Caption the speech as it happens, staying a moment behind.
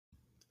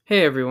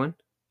Hey everyone,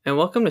 and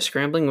welcome to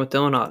Scrambling with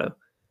Dylan Otto,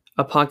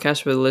 a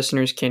podcast where the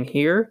listeners can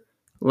hear,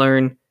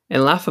 learn,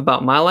 and laugh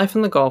about my life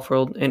in the golf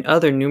world and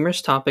other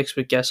numerous topics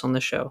with guests on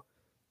the show.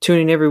 Tune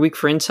in every week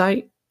for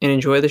insight and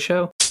enjoy the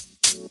show.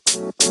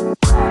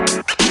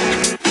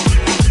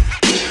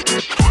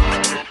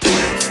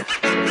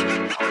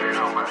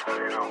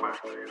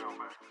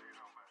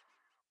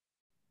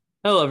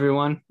 Hello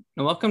everyone,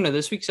 and welcome to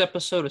this week's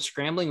episode of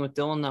Scrambling with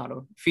Dylan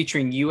Otto,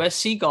 featuring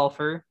USC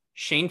golfer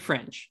Shane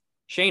French.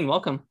 Shane,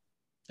 welcome.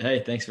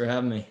 Hey, thanks for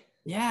having me.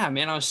 Yeah,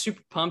 man, I was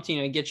super pumped,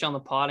 to get you on the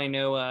pod. I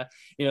know,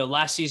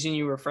 last season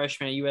you were a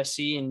freshman at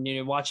USC,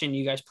 and watching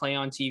you guys play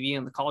on TV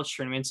on the college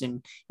tournaments,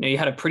 and you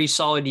had a pretty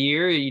solid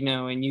year,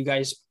 and you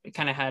guys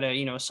kind of had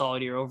a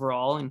solid year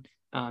overall. And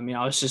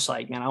I was just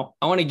like, man,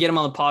 I want to get him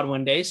on the pod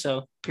one day.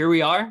 So here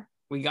we are.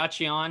 We got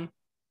you on,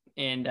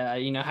 and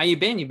how you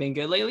been? You been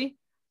good lately?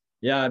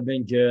 Yeah, I've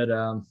been good.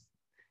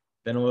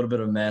 Been a little bit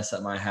of a mess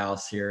at my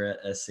house here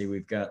at SC.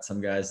 We've got some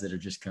guys that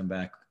have just come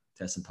back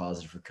testing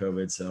positive for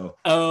COVID. So,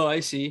 Oh, I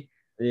see.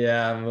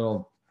 yeah, I'm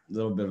a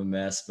little bit of a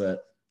mess,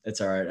 but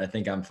it's all right. I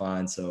think I'm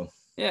fine. So,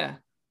 Yeah.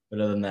 but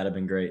other than that, I've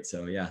been great.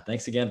 So, yeah,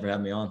 thanks again for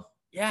having me on.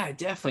 Yeah,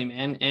 definitely,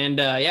 man. And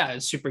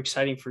it's super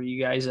exciting for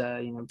you guys,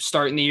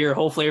 starting the year.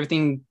 Hopefully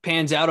everything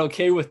pans out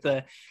okay with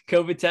the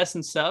COVID test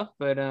and stuff.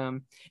 But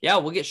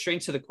we'll get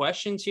straight to the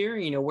questions here.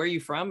 Where are you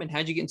from and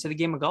how'd you get into the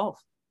game of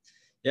golf?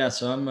 Yeah,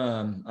 so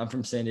I'm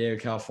from San Diego,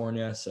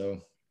 California. So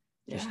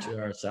just Yeah. 2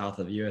 hours south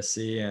of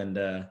USC, and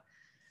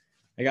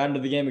I got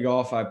into the game of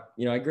golf. I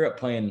grew up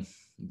playing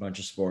a bunch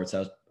of sports.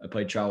 I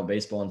played travel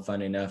baseball, and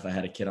funny enough, I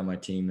had a kid on my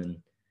team,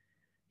 and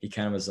he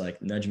kind of was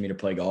like nudging me to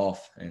play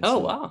golf. And Oh, so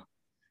wow.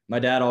 my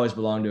dad always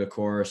belonged to a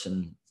course,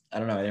 and I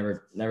don't know, I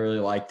never really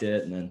liked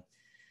it. And then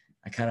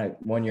I kind of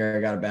one year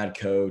I got a bad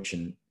coach,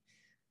 and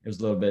it was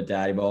a little bit of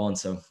daddy ball. And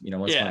so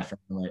Yeah.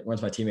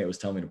 once my teammate was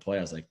telling me to play,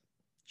 I was like,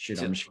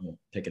 shoot, I'm just gonna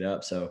pick it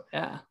up. So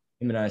Yeah.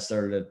 him and I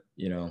started,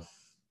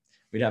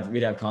 we'd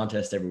have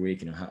contests every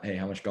week. Hey,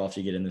 how much golf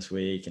do you get in this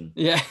week? And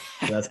Yeah.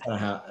 so that's kind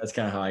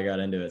of how I got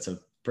into it. So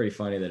pretty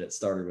funny that it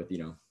started with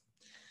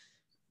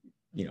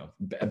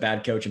a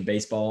bad coach in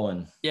baseball,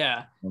 and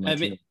Yeah. my I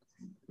mean, team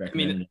I mean,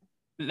 recommended.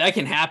 that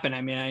can happen.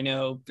 I mean, I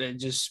know that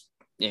just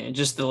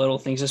the little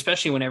things,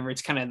 especially whenever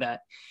it's kind of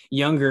that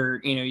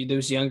younger,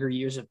 those younger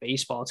years of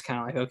baseball, it's kind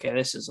of like, okay,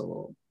 this is a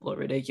little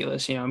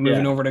ridiculous. Moving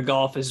Yeah, over to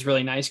golf is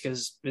really nice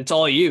because it's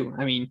all you.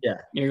 I mean, yeah,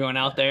 you're going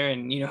out there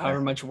and, however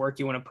exactly. much work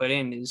you want to put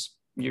in is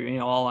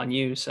all on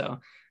you. So,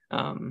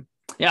 um,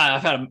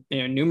 I've had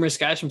numerous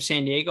guys from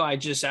San Diego. I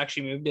just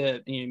actually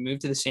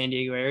moved to the San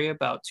Diego area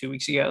about 2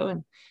 weeks ago,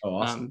 and Oh,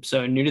 awesome.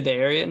 so new to the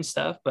area and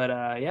stuff. But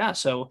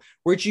so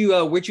where'd you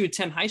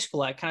attend high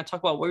school at? Kind of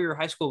talk about what were your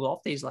high school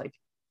golf days like?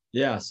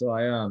 Yeah, so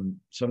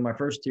my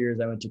first 2 years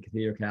I went to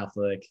Cathedral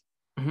Catholic,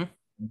 Mm-hmm.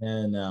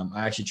 and then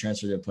I actually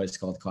transferred to a place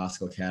called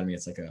Classical Academy.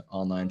 It's like an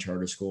online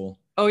charter school.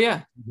 Oh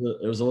yeah,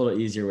 It was a little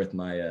easier with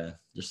my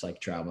just like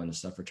traveling and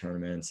stuff for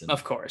tournaments, and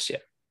of course, yeah.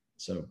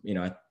 so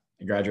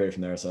I graduated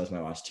from there. So that was my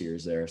last 2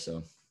 years there.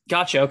 So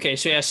Gotcha. Okay,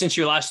 so yeah, since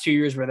your last 2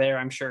 years were there,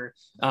 I'm sure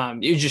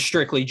it was just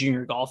strictly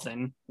junior golf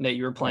then that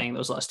you were yeah. playing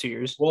those last 2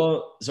 years.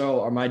 Well,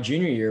 so my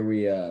junior year,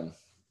 we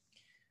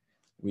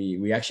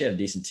actually had a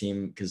decent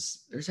team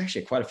because there's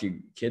actually quite a few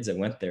kids that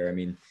went there. I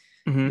mean,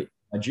 Mm-hmm.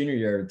 my junior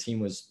year, the team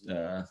was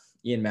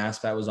Ian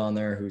Maspat was on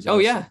there, who's Oh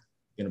obviously yeah,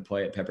 going to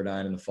play at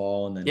Pepperdine in the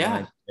fall, and then yeah.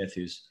 Ryan Smith,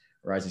 who's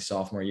a rising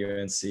sophomore at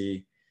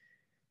UNC.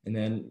 And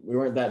then we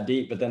weren't that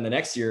deep, but then the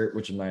next year,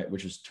 which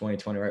was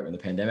 2020, right when the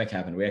pandemic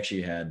happened, we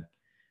had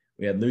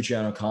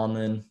Luciano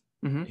Conlon,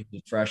 Mm-hmm.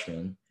 who's a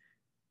freshman,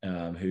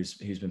 who's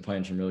been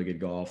playing some really good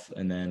golf,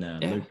 and then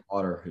Yeah, Luke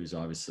Potter, who's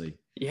obviously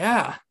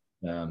yeah.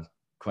 um,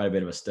 quite a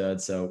bit of a stud.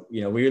 So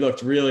we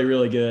looked really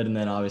really good, and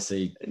then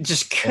obviously,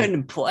 Just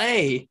couldn't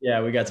play. yeah,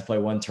 we got to play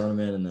one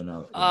tournament, and then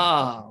Oh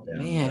down. But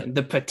man,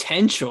 the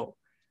potential.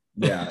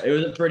 yeah, it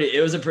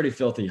was a pretty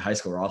filthy high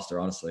school roster,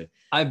 honestly.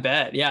 I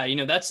bet. Yeah.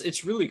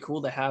 It's really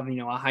cool to have,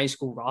 a high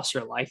school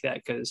roster like that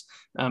because,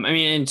 and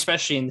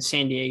especially in the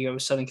San Diego,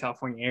 Southern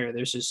California area,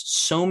 there's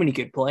just so many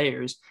good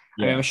players.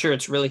 I mean, Yeah, I'm sure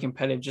it's really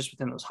competitive just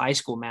within those high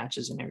school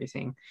matches and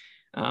everything.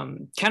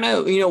 Kind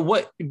of,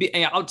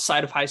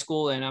 outside of high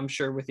school, and I'm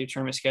sure with your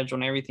tournament schedule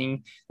and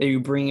everything that you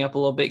bring up a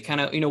little bit, kind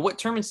of, what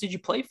tournaments did you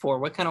play for?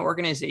 What kind of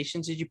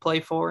organizations did you play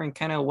for? And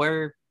kind of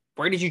where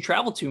did you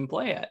travel to and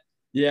play at?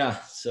 yeah.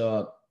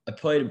 So I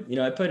played a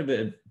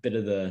bit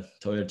of the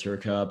Toyota Tour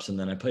Cups, and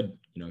then I played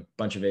a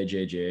bunch of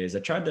AJGAs. I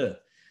tried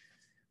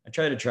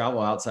to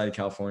travel outside of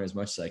California as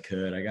much as I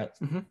could.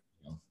 Mm-hmm. You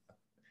know,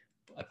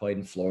 I played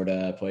in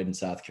Florida, I played in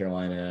South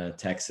Carolina,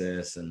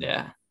 Texas, and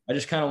Yeah. I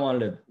just kind of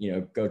wanted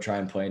to go try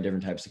and play in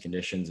different types of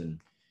conditions and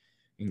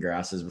in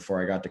grasses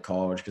before I got to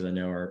college, because I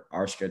know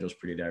our schedule is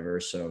pretty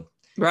diverse. So I was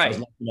Right.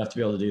 lucky enough to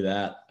be able to do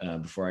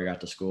that before I got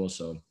to school.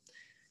 So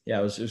yeah,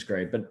 it was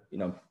great. But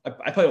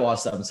I played a lot of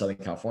stuff in Southern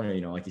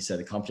California. Like you said,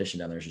 the competition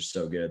down there is just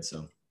so good.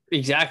 So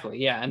Exactly.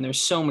 Yeah. And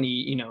there's so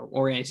many,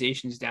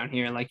 organizations down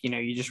here, like,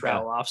 you just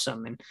rattle off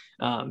some, and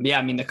yeah,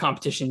 I mean, the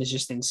competition is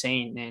just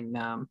insane.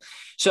 And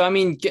so, I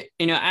mean,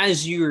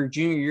 as your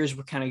junior years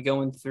were kind of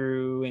going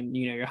through, and,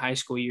 your high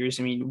school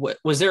years, I mean,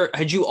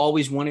 had you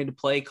always wanted to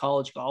play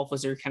college golf?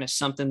 Was there kind of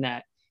something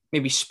that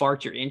maybe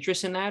sparked your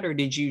interest in that? Or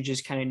did you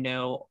just kind of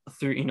know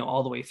through,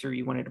 all the way through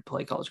you wanted to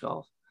play college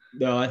golf?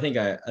 No, I think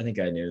I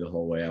knew the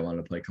whole way I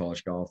wanted to play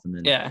college golf. And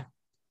then, Yeah.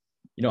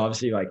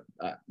 Obviously, like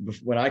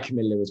when I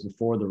committed, it was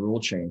before the rule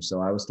change. So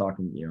I was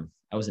talking,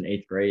 I was in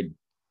 8th grade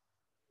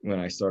when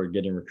I started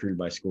getting recruited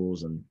by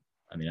schools. And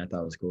I mean, I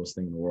thought it was the coolest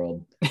thing in the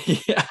world.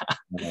 Yeah.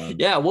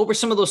 Yeah. What were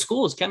some of those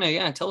schools? Kind of,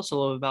 yeah. Tell us a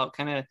little about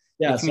kind of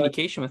the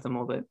communication with them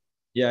a little bit.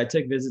 Yeah. I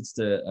took visits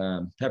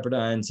to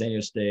Pepperdine, San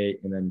Diego State,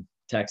 and then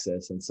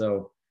Texas. And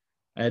so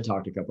I had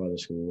talked to a couple other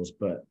schools,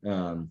 but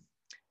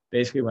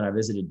basically when I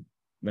visited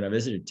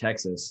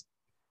Texas,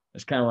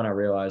 that's kind of when I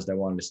realized I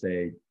wanted to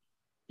stay,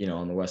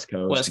 on the West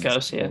Coast. West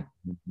Coast, yeah.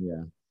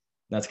 Yeah.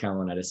 That's kind of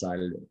when I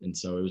decided. And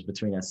so it was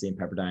between SC and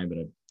Pepperdine, but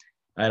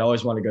I had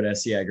always wanted to go to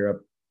SC. I grew up,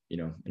 in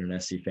an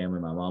SC family.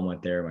 My mom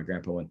went there. My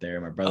grandpa went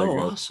there. My brother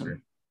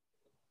awesome.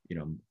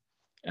 There.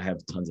 I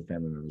have tons of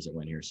family members that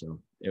went here. So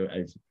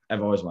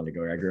I've always wanted to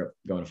go here. I grew up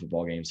going to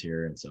football games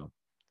here. And so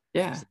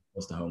yeah,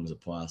 close to home was a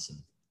plus. And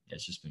yeah,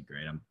 it's just been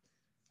great.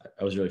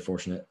 I was really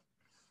fortunate.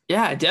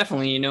 Yeah,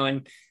 definitely.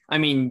 And I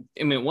mean,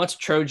 once a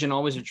Trojan,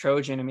 always a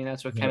Trojan. I mean,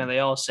 that's what kind of they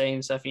all say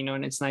and stuff,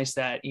 and it's nice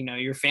that,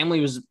 your family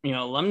was,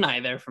 alumni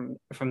there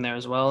from there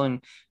as well.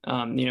 And,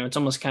 it's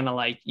almost kind of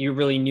like you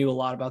really knew a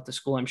lot about the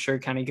school, I'm sure,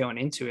 kind of going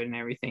into it and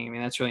everything. I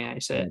mean, that's really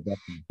nice that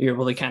you're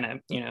able to kind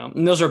of,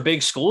 and those are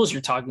big schools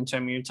you're talking to. I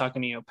mean, you're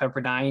talking to,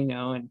 Pepperdine,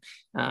 and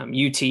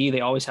UT, they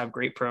always have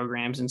great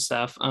programs and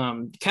stuff.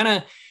 Why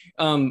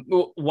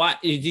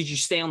did you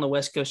stay on the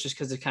West Coast? Just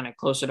because it's kind of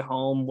closer to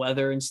home,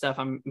 weather and stuff?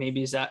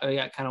 Maybe is that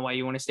kind of why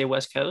you want to stay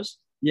West Coast?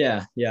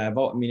 Yeah.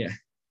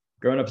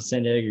 Growing up in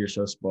San Diego, you're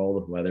so spoiled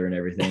with weather and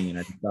everything, and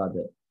I just thought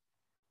that,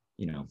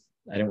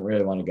 I didn't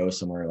really want to go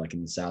somewhere like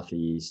in the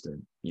Southeast or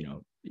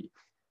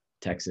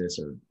Texas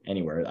or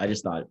anywhere. I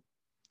just thought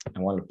I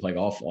wanted to play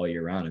golf all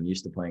year round. I'm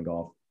used to playing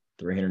golf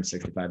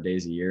 365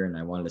 days a year, and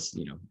I wanted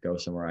to go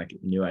somewhere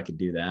knew I could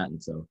do that.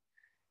 And so,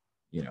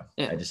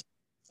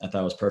 I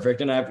thought it was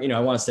perfect. And I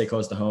want to stay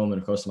close to home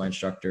and close to my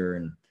instructor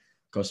and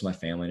close to my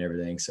family and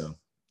everything. So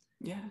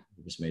yeah,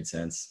 it just made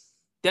sense.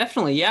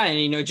 Definitely. Yeah.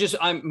 And, just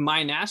I'm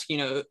mind asking,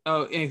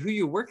 who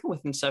you're working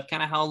with and stuff,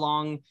 kind of how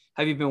long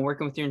have you been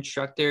working with your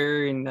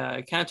instructor, and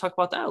kind of talk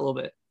about that a little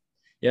bit.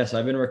 Yeah. So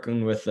I've been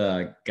working with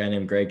a guy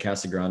named Greg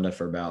Casagranda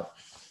for about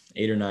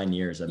 8 or 9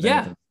 years. I've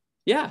been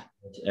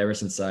ever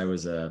since I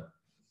was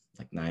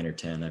like 9 or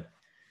 10.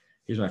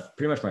 He was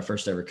pretty much my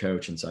first ever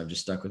coach. And so I've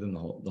just stuck with him the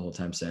whole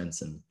time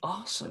since. And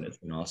awesome. And it's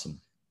been awesome.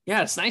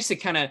 Yeah. It's nice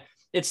to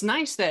it's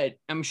nice that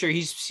I'm sure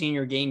he's seen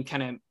your game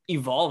kind of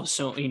evolve.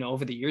 So,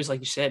 over the years, like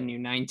you said, in your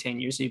 9-10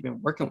 years that you've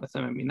been working with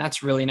him. I mean,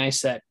 that's really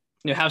nice that,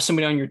 have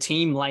somebody on your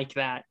team like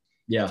that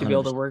to 100%. Be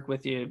able to work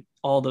with you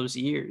all those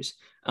years.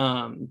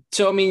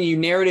 So, I mean, you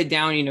narrowed it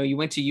down, you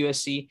went to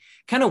USC.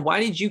 Kind of why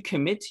did you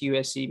commit to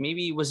USC?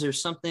 Maybe was there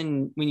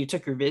something when you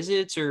took your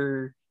visits,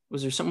 or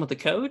was there something with the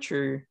coach,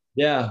 or?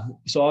 Yeah.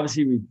 So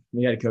obviously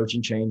we had a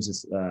coaching change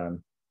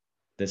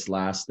this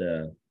last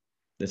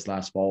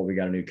fall. We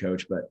got a new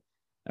coach, but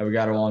we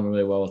got along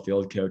really well with the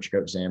old coach,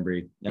 Coach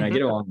Zambri, and I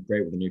get along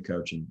great with the new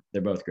coach, and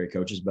they're both great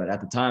coaches. But at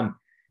the time,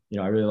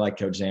 I really liked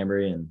Coach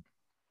Zambri, and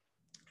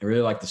I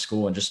really liked the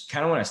school. And just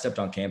kind of when I stepped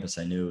on campus,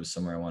 I knew it was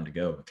somewhere I wanted to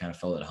go. It kind of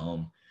felt at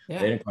home. Yeah.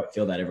 They didn't quite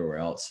feel that everywhere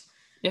else.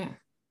 Yeah.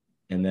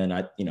 And then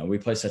we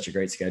play such a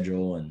great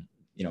schedule, and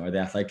the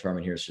athletic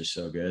department here is just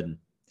so good. And,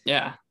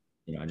 yeah.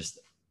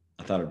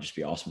 I thought it would just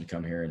be awesome to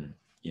come here and,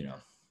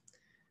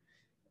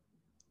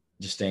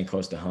 just staying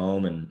close to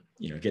home and,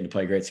 getting to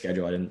play a great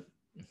schedule.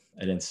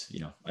 There's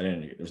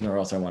nowhere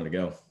else I wanted to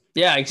go.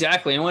 Yeah,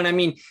 exactly.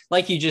 And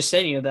like you just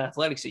said, the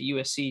athletics at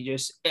USC,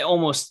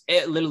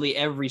 literally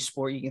every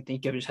sport you can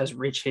think of just has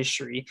rich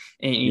history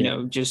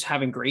and, just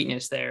having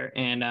greatness there.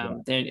 And,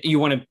 and you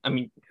want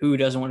to, who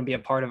doesn't want to be a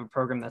part of a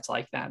program that's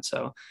like that?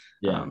 So,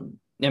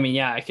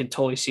 I could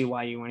totally see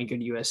why you want to go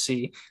to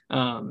USC.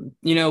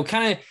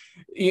 Kind of,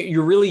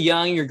 you're really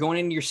young, you're going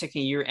into your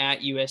second year at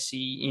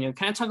USC,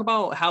 kind of talk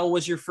about how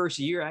was your first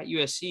year at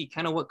USC,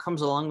 kind of what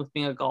comes along with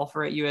being a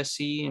golfer at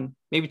USC, and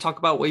maybe talk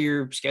about what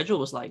your schedule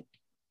was like.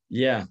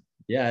 Yeah.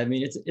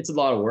 It's a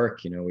lot of work,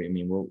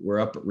 we're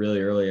up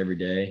really early every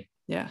day.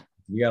 Yeah.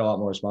 You got a lot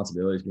more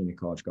responsibilities being a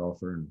college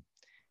golfer.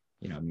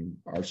 And,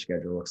 our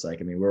schedule looks like,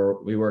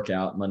 we work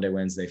out Monday,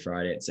 Wednesday,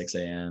 Friday at 6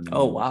 a.m.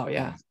 Oh, wow.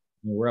 Yeah.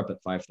 We're up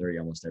at 5:30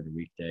 almost every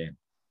weekday,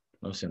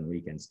 mostly on the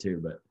weekends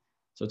too. But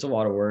so it's a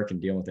lot of work and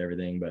dealing with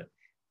everything. But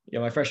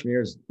my freshman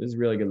year was a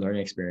really good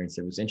learning experience.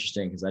 It was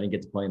interesting because I didn't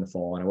get to play in the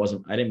fall, and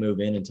I didn't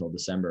move in until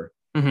December.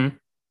 Mm-hmm.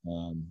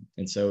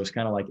 And so it was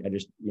kind of like I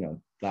just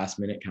last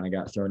minute kind of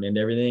got thrown into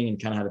everything and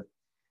kind of had to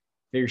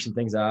figure some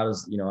things out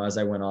as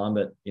I went on.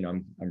 But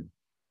I'm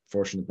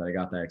fortunate that I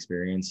got that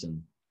experience,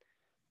 and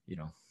it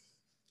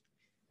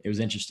was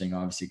interesting,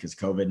 obviously, because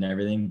COVID and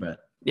everything. But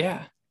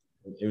yeah.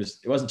 it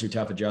wasn't too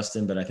tough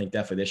adjusting, but I think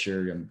definitely this year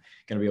I'm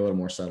going to be a little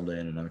more settled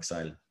in, and I'm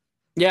excited.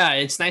 Yeah,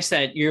 it's nice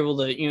that you're able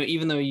to,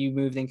 even though you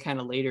moved in kind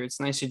of later, it's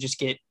nice to just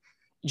get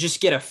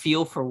a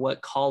feel for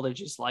what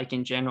college is like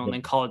in general, and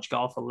then college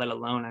golf, let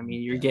alone. I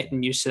mean, you're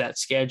getting used to that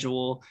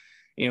schedule,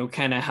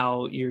 kind of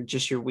how your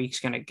week's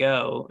going to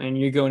go, and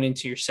you're going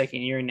into your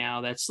second year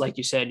now. That's like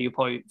you said, you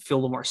probably feel a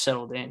little more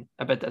settled in.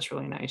 I bet that's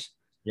really nice.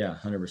 Yeah,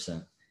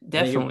 100%.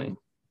 Definitely.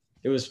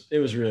 It was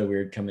really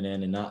weird coming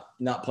in and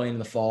not playing in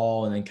the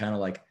fall, and then kind of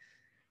like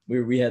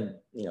we had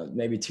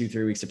maybe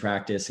 2-3 weeks of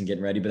practice and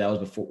getting ready, but that was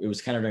before, it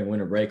was kind of during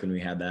winter break when we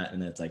had that,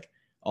 and then it's like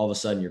all of a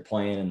sudden you're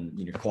playing and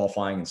you're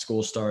qualifying and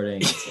school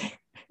starting. Like,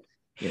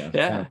 yeah.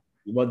 Kind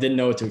of, didn't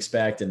know what to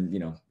expect, and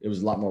it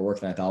was a lot more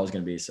work than I thought it was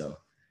going to be. So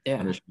yeah,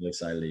 I'm just really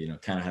excited to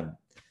kind of have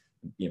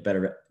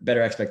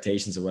better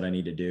expectations of what I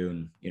need to do,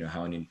 and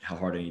how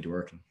hard I need to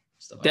work and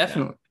stuff like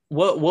definitely. that.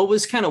 What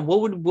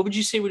would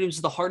you say was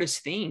the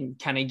hardest thing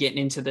kind of getting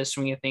into the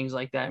swing of things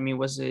like that? I mean,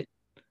 what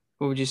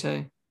would you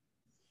say?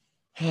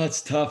 Oh,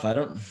 it's tough.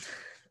 I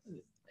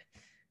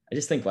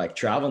just think like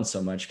traveling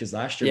so much, because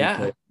last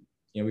year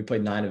we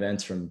played 9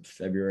 events from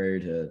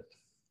February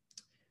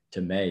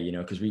to May,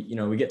 because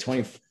we get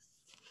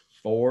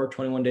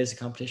 21 days of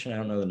competition. I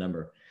don't know the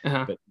number,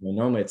 but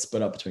normally it's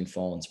split up between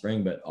fall and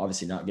spring, but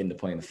obviously not getting to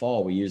play in the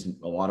fall, we used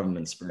a lot of them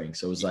in spring.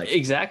 So it was like,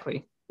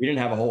 exactly, we didn't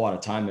have a whole lot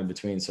of time in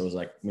between. So it was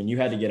like, when you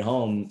had to get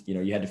home,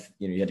 you had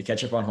to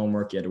catch up on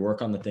homework. You had to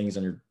work on the things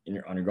on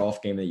your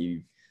golf game that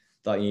you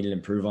thought you needed to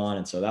improve on.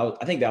 And so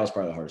I think that was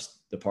probably the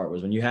hardest. The part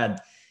was when you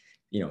had,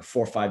 4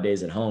 or 5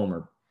 days at home,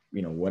 or,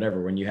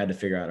 whatever, when you had to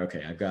figure out,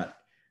 okay, I got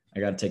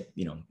to take,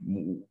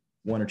 1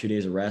 or 2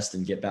 days of rest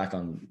and get back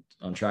on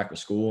track with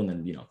school. And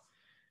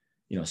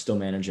then, still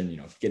managing,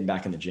 getting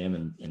back in the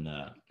gym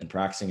and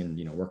practicing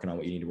and, working on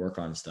what you need to work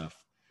on and stuff.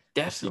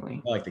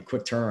 Definitely. Like the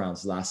quick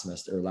turnarounds last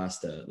semester or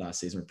last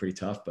season were pretty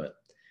tough, but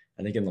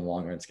I think in the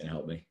long run, it's going to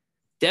help me.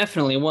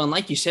 Definitely. Well, and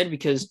like you said,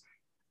 because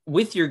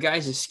with your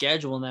guys'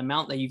 schedule and the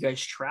amount that you guys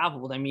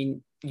traveled, I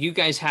mean, you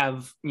guys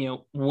have,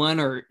 1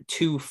 or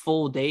 2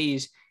 full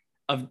days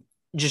of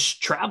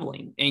just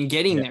traveling and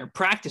getting there,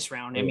 practice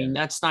round. I mean,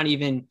 that's not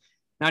even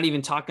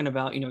talking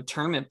about,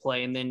 tournament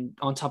play. And then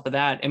on top of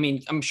that, I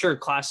mean, I'm sure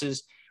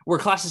were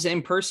classes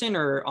in person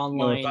or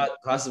online? No,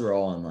 classes were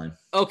all online.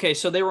 Okay.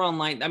 So they were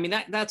online. I mean,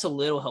 that's a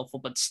little helpful,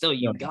 but still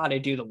you got to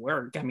do the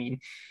work. I mean,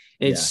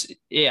 it's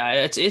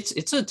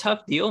a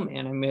tough deal,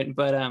 man. I mean,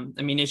 but I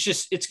mean,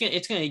 it's going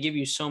to give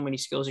you so many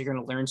skills. You're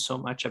going to learn so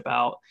much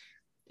about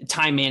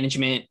time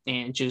management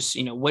and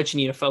just, what you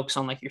need to focus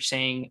on, like you're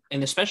saying,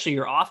 and especially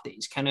your off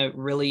days, kind of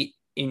really,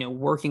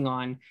 working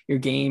on your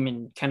game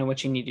and kind of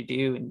what you need to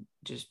do and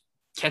just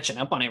catching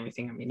up on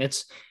everything. I mean,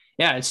 it's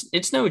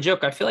no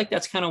joke. I feel like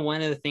that's kind of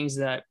one of the things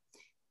that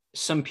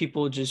some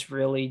people just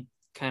really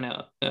kind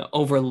of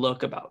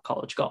overlook about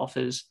college golf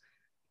is,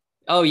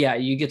 oh yeah,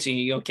 you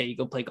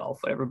go play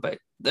golf, whatever. But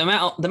the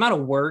amount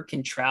of work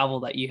and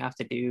travel that you have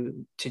to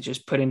do to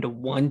just put into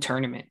one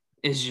tournament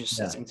is just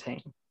it's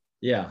insane.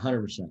 Yeah,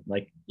 100%.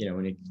 Like,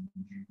 when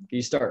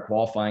you start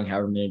qualifying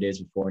however many days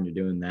before and you're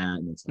doing that,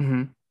 and it's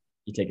like,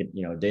 you take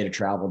a day to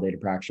travel, day to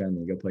practice, and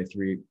then you go play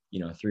 3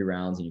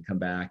 rounds and you come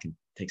back and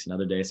it takes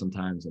another day.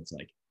 Sometimes it's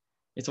like,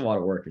 it's a lot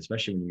of work,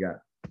 especially when you got,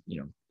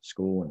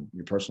 school and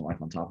your personal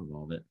life on top of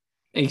all of it.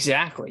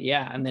 Exactly.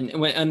 Yeah. And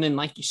then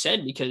like you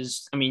said,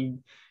 because I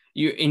mean,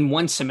 you in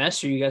one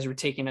semester, you guys were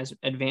taking as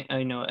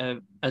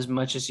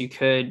much as you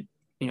could,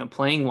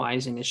 playing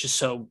wise. And it's just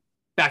so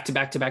back to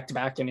back to back to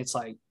back. And it's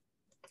like,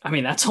 I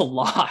mean, that's a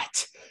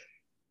lot.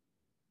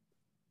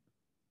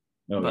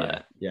 Oh,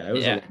 but, yeah. It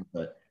was a lot,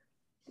 but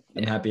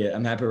I'm happy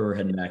we're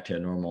heading back to a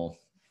normal,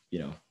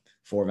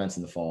 4 events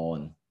in the fall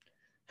and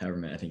however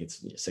many, I think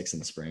it's 6 in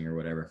the spring or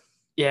whatever.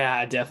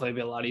 Yeah, definitely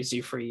be a lot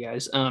easier for you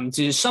guys. So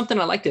just something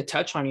I'd like to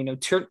touch on,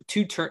 two of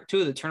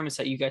the tournaments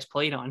that you guys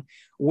played on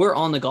were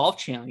on the Golf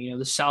Channel,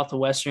 the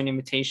Southwestern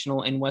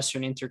Invitational and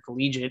Western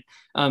Intercollegiate.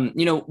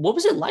 What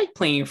was it like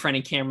playing in front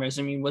of cameras?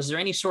 I mean, was there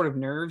any sort of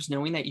nerves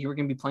knowing that you were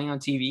going to be playing on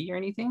TV or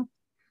anything?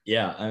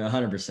 Yeah,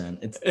 100%.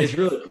 It's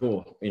really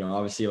cool.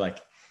 Obviously, like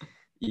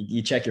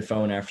you check your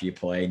phone after you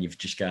play and you've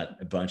just got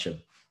a bunch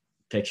of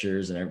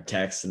pictures and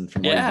texts and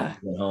from at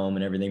home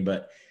and everything.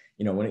 But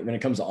when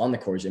it comes to on the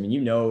course, I mean,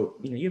 you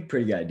have a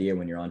pretty good idea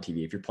when you're on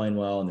TV. If you're playing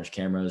well and there's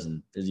cameras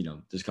and there's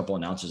a couple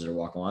announcers that are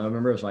walking along. I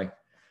remember it was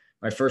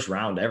my first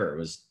round ever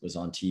was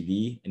on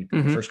TV, and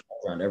the first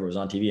round ever was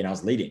on TV, and I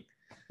was leading.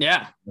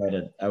 Yeah.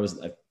 I was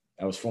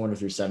 400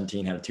 through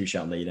 17, had a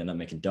 2-shot lead, ended up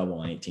making double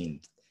on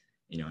 18,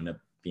 ended up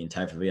being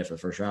tied for the lead after the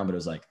first round. But it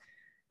was like,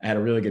 I had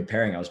a really good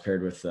pairing. I was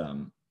paired with,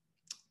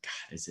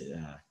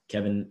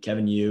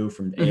 Kevin Yu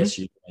from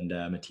ASU and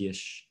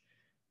Matthias.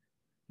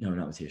 No,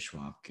 not Matthias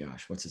Schwab.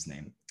 Gosh, what's his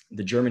name?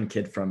 The German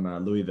kid from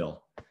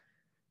Louisville.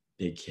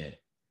 Big kid.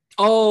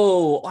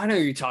 Oh, I know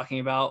who you're talking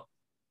about.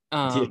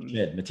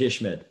 Matthias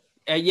Schmid.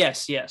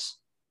 Yes.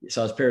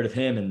 So I was paired with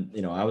him,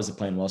 and I wasn't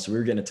playing well, so we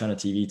were getting a ton of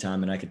TV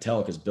time, and I could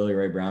tell because Billy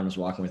Ray Brown was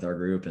walking with our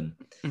group, and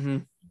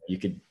you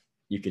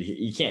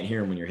can't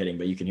hear him when you're hitting,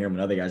 but you can hear him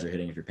when other guys are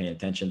hitting if you're paying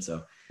attention.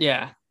 So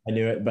yeah, I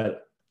knew it,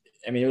 but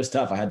I mean, it was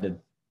tough. I had to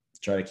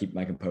try to keep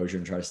my composure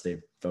and try to stay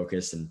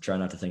focused and try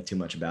not to think too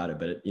much about it.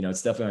 But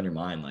it's definitely on your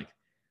mind. Like,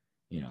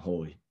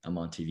 holy, I'm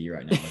on TV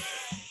right now.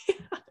 Like,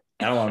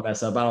 I don't want to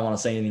mess up. I don't want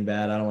to say anything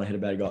bad. I don't want to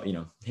hit a bad goal,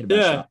 hit a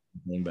bad shot.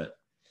 But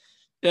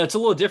yeah, it's a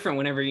little different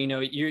whenever,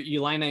 you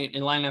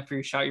line up for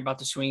your shot, you're about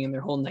to swing and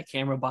they're holding that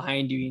camera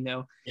behind you,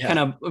 kind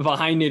of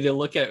behind you to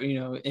look at,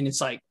 and it's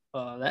like,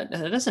 that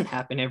doesn't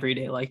happen every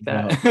day like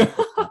that.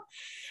 No.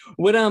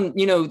 What,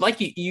 like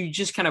you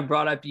just kind of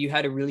brought up, you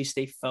had to really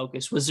stay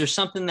focused. Was there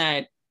something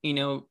that,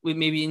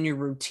 maybe in your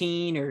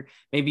routine or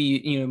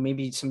maybe,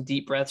 maybe some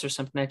deep breaths or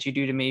something that you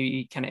do to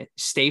maybe kind of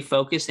stay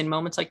focused in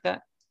moments like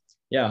that?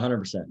 Yeah,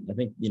 100%. I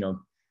think, a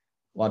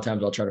lot of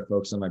times I'll try to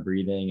focus on my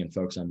breathing and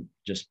focus on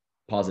just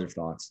positive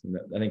thoughts. And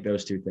I think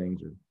those two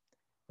things are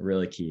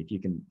really key. If you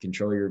can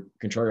control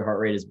your heart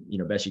rate as,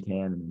 best you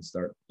can, and then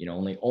start,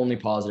 only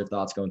positive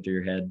thoughts going through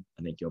your head,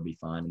 I think you'll be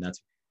fine. And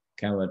that's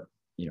kind of what,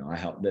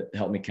 that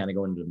helped me kind of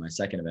go into my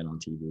second event on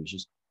TV. It was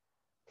just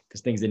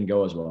because things didn't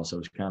go as well. So it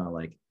was kind of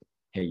like,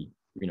 hey,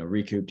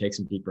 recoup, take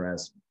some deep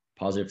breaths,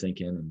 positive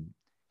thinking and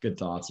good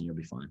thoughts, and you'll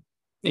be fine.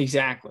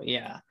 Exactly.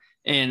 Yeah.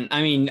 And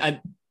I mean,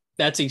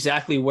 that's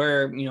exactly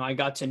where, I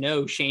got to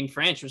know Shane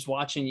French. Was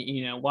watching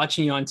you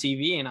on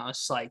TV, and I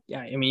was like, yeah,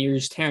 I mean, you're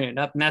just tearing it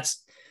up. And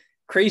that's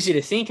crazy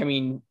to think. I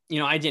mean,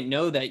 I didn't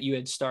know that you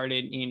had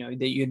started,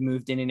 that you had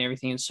moved in and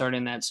everything and started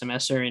in that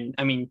semester. And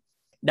I mean,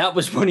 that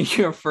was one of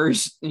your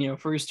first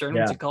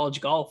tournaments of college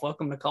golf.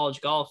 Welcome to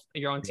college golf.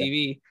 You're on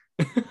TV.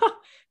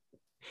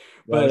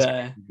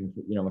 But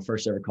my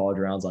first ever college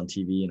rounds on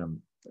TV, and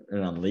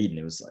I'm leading.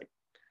 It was like,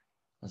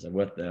 I was like,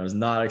 what I was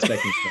not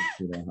expecting.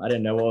 I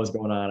didn't know what was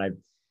going on.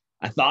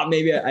 I thought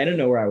maybe I didn't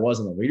know where I was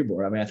on the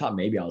leaderboard. I mean, I thought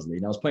maybe I was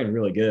leading. I was playing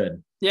really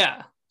good.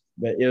 Yeah.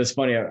 But it was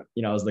funny. I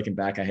was looking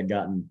back. I had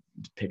gotten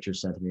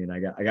pictures sent to me, and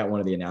I got one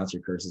of the announcer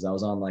curses. I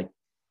was on like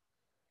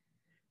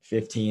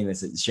 15.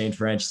 This is Shane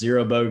French,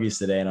 0 bogeys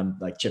today, and I'm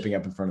like chipping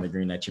up in front of the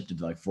green. I chipped it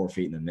to like 4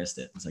 feet and then missed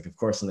it. It's like, of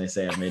course, when they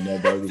say I've made no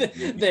bogeys,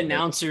 the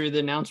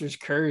announcer's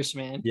curse,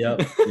 man.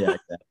 Yep. Yeah.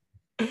 Exactly.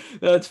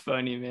 That's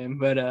funny, man.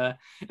 But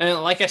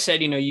and like I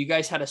said, you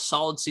guys had a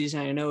solid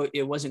season. I know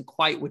it wasn't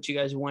quite what you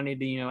guys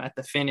wanted to, at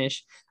the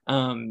finish.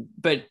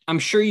 But I'm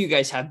sure you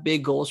guys have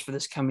big goals for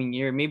this coming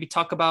year. Maybe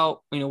talk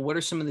about, what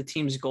are some of the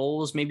team's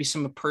goals, maybe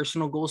some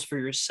personal goals for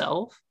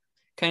yourself,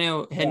 kind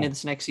of heading into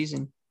this next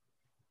season.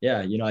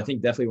 Yeah, I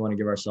think definitely want to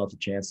give ourselves a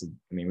chance.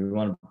 We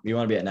want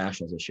to be at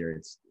nationals this year.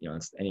 It's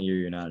it's any year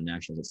you're not at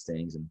nationals, it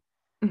stings. And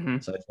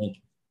so I think,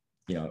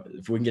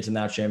 if we can get to the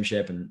national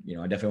championship, and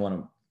I definitely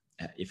want to.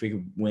 If we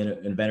could win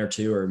an event or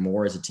two or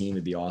more as a team,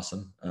 it'd be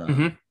awesome.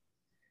 And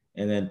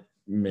then,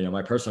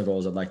 my personal goal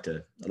is I'd like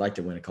to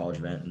win a college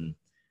event and,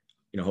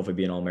 hopefully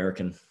be an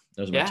All-American.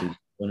 Those are my two: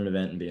 win an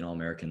event and be an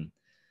All-American.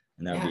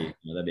 And that'd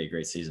be a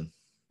great season.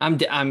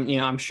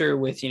 I'm sure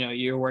with,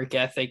 your work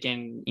ethic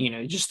and,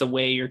 just the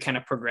way you're kind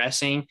of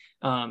progressing,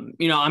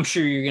 I'm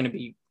sure you're going to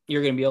be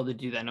able to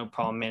do that. No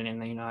problem.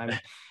 And I'm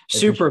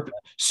super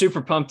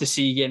pumped to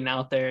see you getting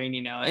out there and,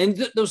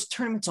 and those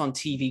tournaments on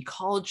TV,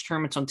 college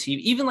tournaments on TV,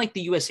 even like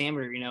the US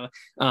Amateur,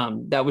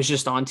 that was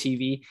just on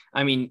TV.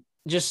 I mean,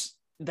 just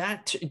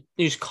that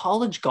there's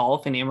college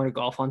golf and amateur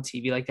golf on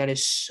TV. Like that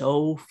is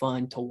so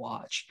fun to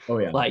watch. Oh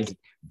yeah. Like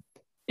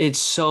it's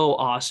so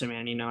awesome,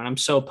 man, and I'm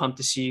so pumped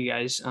to see you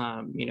guys,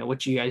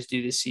 what you guys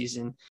do this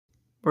season.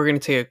 We're going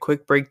to take a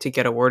quick break to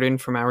get a word in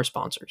from our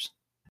sponsors.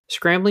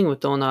 Scrambling with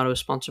Donato is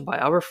sponsored by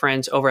our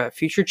friends over at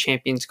Future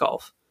Champions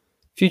Golf.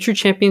 Future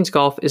Champions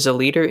Golf is a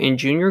leader in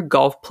junior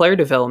golf player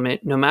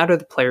development no matter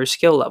the player's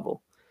skill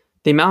level.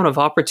 The amount of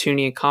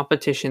opportunity and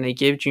competition they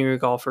give junior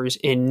golfers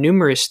in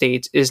numerous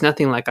states is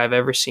nothing like I've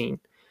ever seen.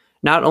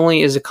 Not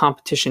only is the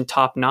competition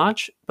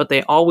top-notch, but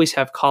they always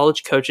have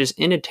college coaches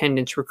in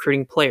attendance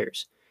recruiting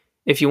players.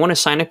 If you want to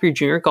sign up your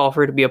junior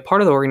golfer to be a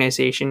part of the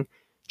organization,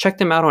 check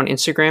them out on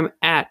Instagram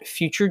at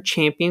Future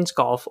Champions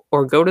Golf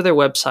or go to their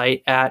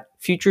website at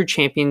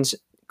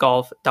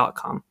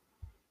futurechampionsgolf.com.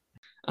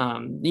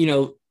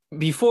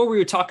 Before we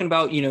were talking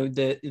about,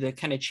 the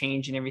kind of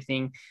change and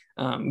everything,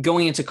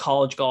 going into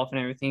college golf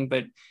and everything,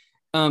 but,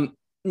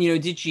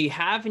 did you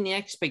have any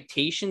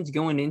expectations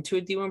going into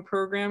a D1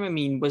 program? I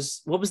mean,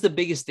 what was the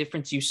biggest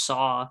difference you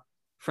saw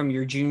from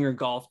your junior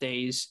golf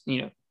days,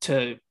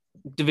 to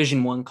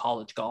Division I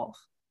college golf?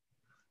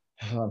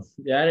 I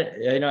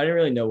didn't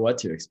really know what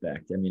to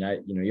expect. I mean,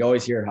 you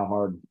always hear how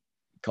hard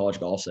college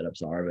golf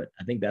setups are, but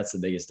I think that's the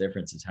biggest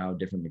difference is how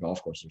different the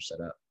golf courses are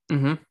set up.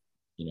 I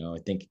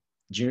think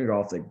junior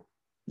golf,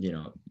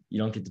 you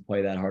don't get to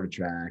play that hard of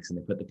tracks, and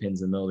they put the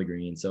pins in the middle of the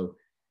green. So,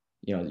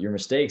 your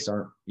mistakes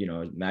aren't,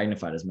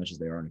 magnified as much as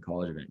they are in a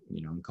college event.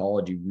 In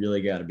college, you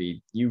really got to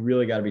be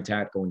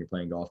tactical when you're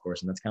playing golf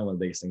course. And that's kind of one of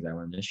the biggest things I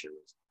learned this year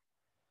was,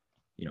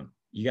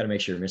 you got to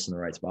make sure you're missing the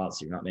right spots.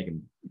 So you're not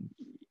making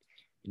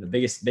the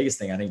biggest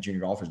thing I think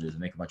junior golfers do is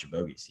make a bunch of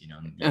bogeys,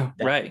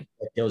 right.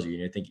 That kills you.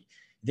 You think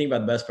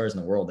about the best players in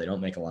the world, they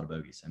don't make a lot of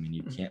bogeys. I mean,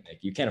 you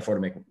can't afford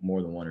to make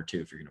more than one or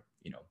two if you're going to,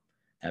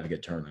 have a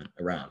good tournament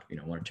around,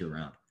 1 or 2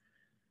 around.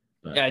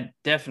 But yeah,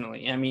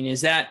 definitely. I mean,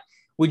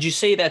 would you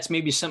say that's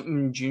maybe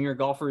something junior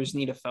golfers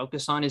need to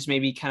focus on, is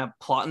maybe kind of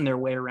plotting their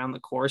way around the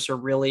course, or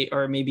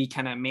maybe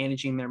kind of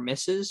managing their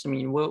misses? I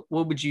mean, what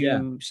would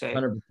Yeah, you say?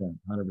 100%,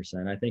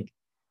 100%. I think,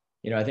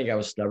 I think I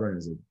was stubborn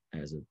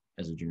as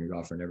a junior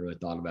golfer. I never really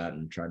thought about it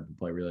and tried to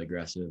play really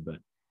aggressive, but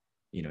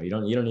you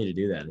don't need to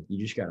do that. You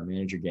just got to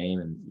manage your game.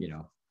 And,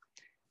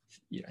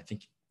 I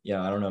think,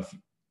 I don't know if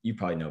you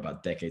probably know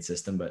about the decade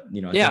system, but,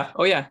 I Yeah. think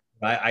Oh yeah.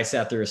 I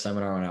sat through a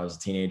seminar when I was a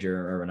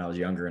teenager or when I was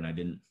younger, and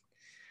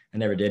I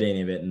never did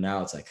any of it. And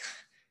now it's like,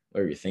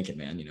 what are you thinking,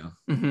 man?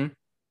 Mm-hmm.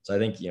 So I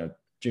think,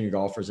 junior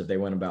golfers, if they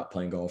went about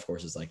playing golf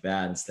courses like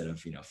that instead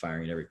of,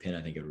 firing at every pin,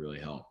 I think it would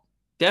really help.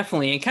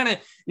 Definitely. And kind of,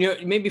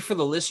 maybe for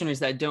the listeners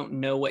that don't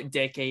know what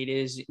decade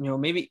is,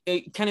 maybe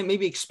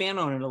expand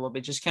on it a little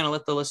bit, just kind of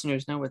let the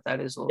listeners know what that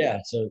is a little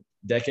bit. So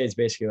decade is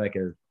basically like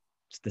a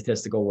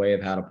statistical way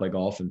of how to play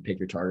golf and pick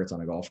your targets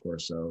on a golf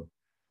course. So,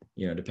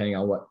 depending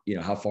on what,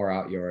 how far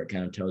out you are, it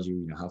kind of tells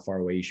you, how far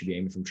away you should be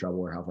aiming from trouble,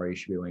 or how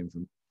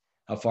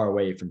far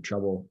away from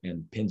trouble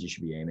and pins you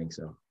should be aiming.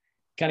 So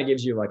it kind of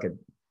gives you like a,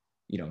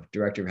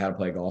 directive of how to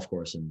play a golf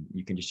course, and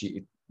you can just,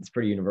 it's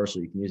pretty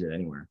universal. You can use it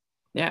anywhere.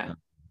 Yeah.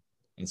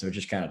 And so it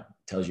just kind of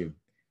tells you,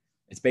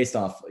 it's based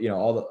off,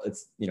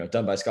 it's,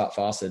 done by Scott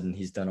Fawcett, and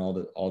he's done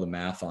all the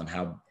math on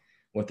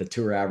what the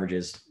tour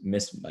averages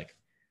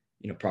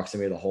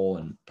proximity of the hole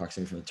and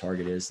proximity from the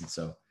target is. And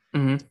so,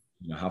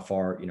 how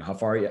far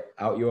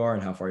out you are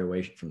and how far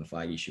away from the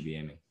flag you should be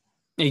aiming.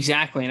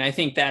 Exactly. And I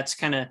think that's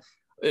kind of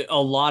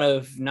a lot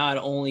of not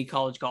only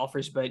college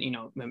golfers, but,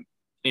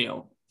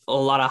 a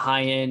lot of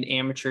high end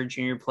amateur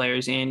junior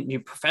players and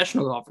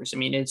professional golfers. I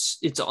mean, it's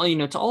all,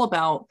 it's all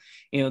about,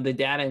 the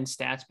data and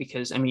stats,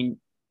 because I mean,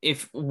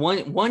 if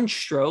one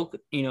stroke,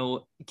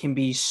 can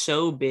be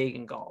so big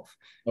in golf.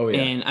 Oh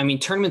yeah. And I mean,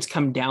 tournaments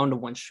come down to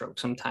one stroke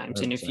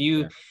sometimes. And if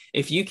you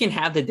can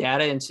have the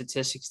data and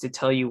statistics to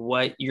tell you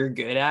what you're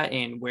good at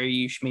and where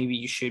you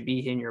should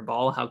be hitting your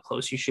ball, how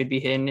close you should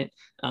be hitting it,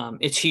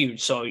 it's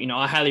huge. So,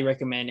 I highly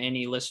recommend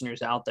any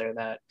listeners out there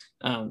that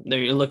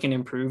they're looking to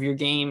improve your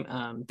game.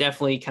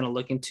 Definitely kind of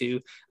look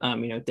into,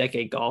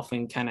 Decade Golf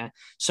and kind of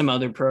some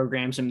other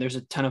programs. And there's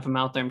a ton of them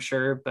out there, I'm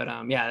sure. But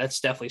yeah, that's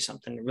definitely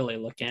something to really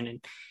look in. And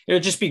it'll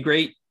just be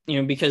great,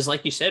 because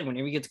like you said,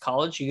 whenever you get to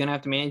college, you're going to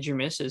have to manage your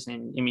misses.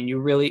 And I mean, you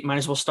really might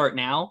as well start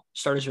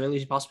as early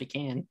as you possibly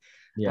can.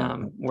 Yeah.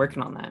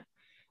 Working on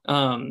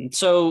that.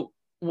 So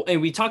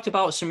we talked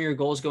about some of your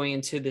goals going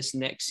into this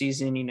next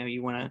season.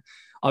 You want to,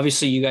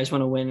 obviously you guys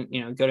want to win,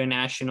 go to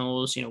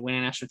nationals, win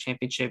a national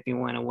championship. You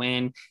want to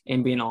win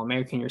and be an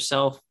All-American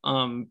yourself.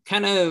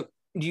 Kind of,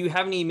 do you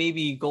have any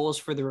maybe goals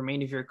for the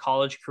remainder of your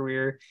college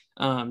career?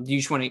 Do you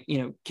just want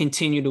to,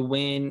 continue to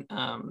win,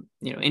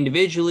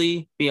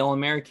 individually, be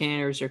All-American,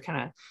 or is there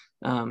kind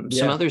of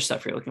some other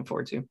stuff you're looking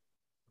forward to?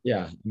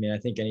 Yeah. I mean, I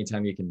think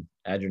anytime you can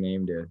add your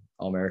name to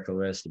All-America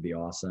list, it'd be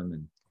awesome.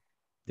 And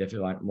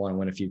definitely want to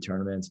win a few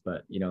tournaments,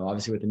 but,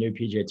 obviously with the new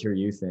PGA Tour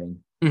U thing,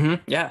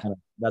 yeah,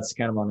 that's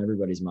kind of on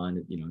everybody's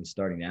mind,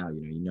 starting now,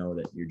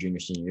 that your junior,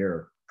 senior year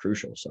are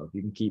crucial. So if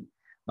you can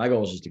my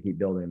goal is just to keep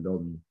building and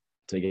building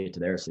until you get to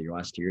there. So your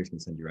last 2 years can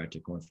send you right to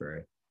Korn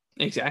Ferry.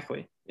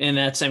 Exactly. And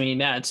it's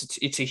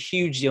a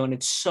huge deal. And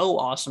it's so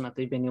awesome that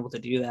they've been able to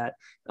do that.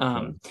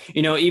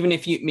 Even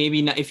if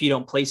if you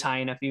don't place high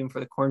enough, even for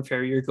the Korn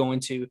Ferry, you're going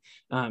to,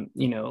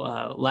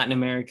 Latin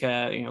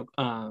America,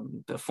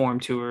 the Forum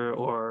Tour,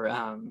 or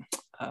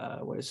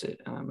what is it?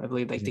 I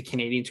believe like the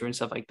Canadian Tour and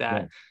stuff like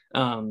that.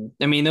 Yeah.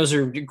 I mean, those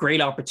are great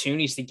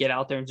opportunities to get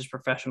out there and just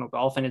professional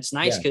golf. And it's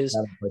nice because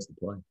have a place to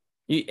play.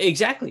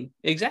 Exactly.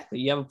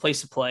 You have a place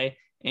to play.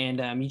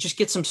 And you just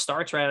get some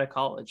starts right out of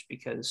college,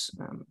 because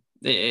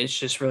it's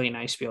just really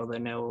nice to be able to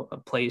know a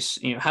place,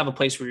 have a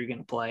place where you're going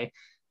to play.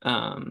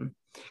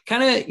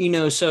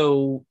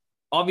 So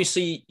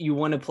obviously you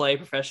want to play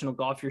professional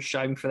golf. You're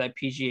striving for that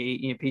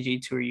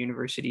PGA Tour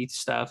university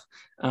stuff.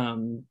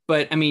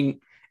 But I mean,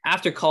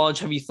 after college,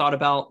 have you thought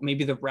about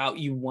maybe the route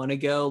you want to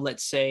go?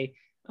 Let's say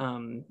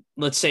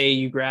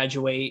you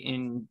graduate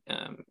and,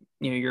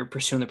 you're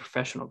pursuing the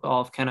professional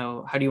golf. Kind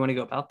of, how do you want to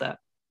go about that?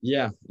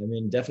 Yeah. I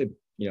mean, definitely,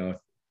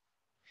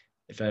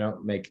 if I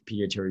don't make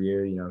PGA Tour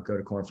U, go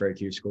to Korn Ferry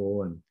Q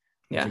School and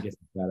get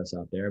some status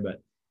out there. But,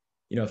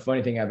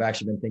 funny thing I've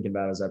actually been thinking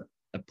about is I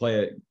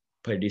play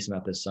a decent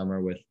amount this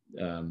summer with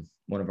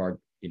one of our,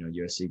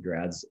 USC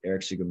grads,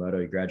 Eric Sugimoto.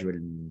 He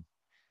graduated in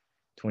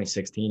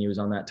 2016. He was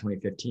on that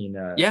 2015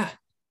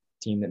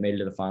 team that made it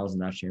to the finals in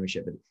the national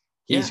championship. But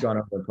he's gone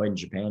over and played in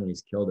Japan, and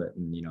he's killed it.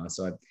 And,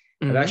 so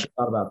I've actually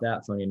thought about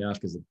that, funny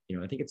enough, because,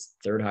 I think it's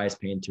third highest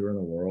paying tour in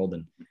the world.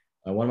 And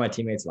one of my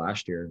teammates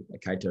last year,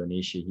 Kaito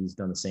Nishi, he's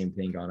done the same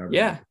thing, gone over.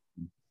 Yeah.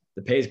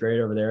 The pay is great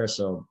over there.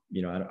 So,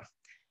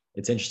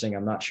 it's interesting.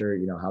 I'm not sure,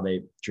 how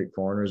they treat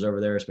foreigners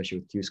over there, especially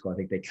with Q School. I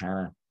think they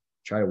kind of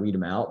try to weed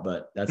them out,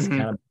 but that's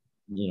kind of,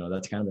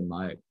 that's kind of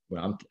been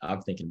what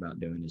I'm thinking about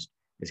doing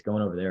is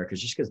going over there.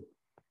 Because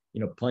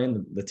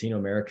playing Latino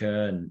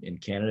America and in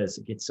Canada,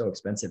 it gets so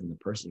expensive and the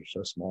purses are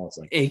so small. It's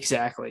like,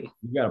 exactly,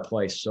 you got to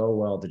play so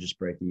well to just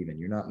break even.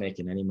 You're not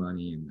making any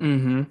money.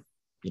 And,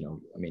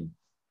 I mean,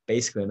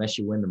 basically, unless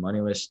you win the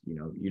money list,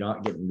 you're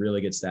not getting really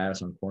good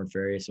status on Corn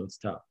Ferry. So it's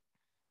tough.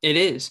 It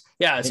is.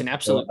 Yeah. It's an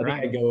absolute I think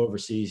grind. I'd go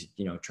overseas,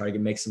 try to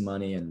make some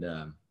money and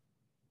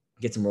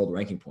get some world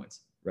ranking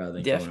points rather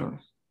than Definitely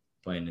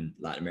playing in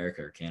Latin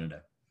America or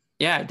Canada.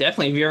 Yeah,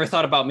 definitely. Have you ever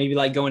thought about maybe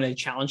like going to a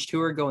challenge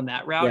tour, going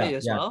that route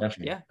as well?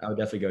 Definitely. Yeah. I would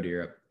definitely go to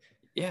Europe.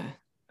 Yeah.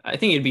 I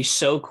think it'd be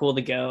so cool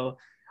to go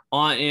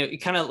on,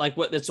 kind of like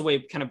that's the way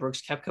kind of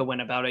Brooks Koepka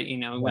went about it,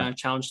 went on a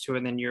challenge tour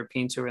and then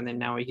European tour. And then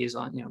now he's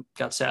on,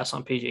 got SAS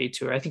on PGA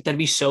tour. I think that'd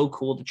be so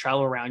cool to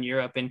travel around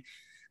Europe. And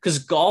because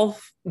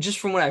golf, just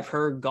from what I've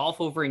heard, golf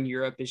over in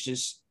Europe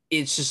is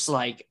it's just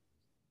like,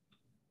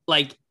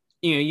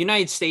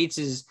 United States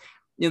is,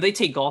 they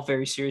take golf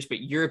very serious,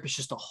 but Europe is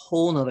just a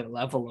whole nother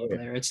level over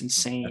there. It's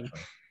insane.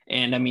 Definitely.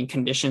 And I mean,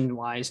 condition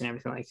wise and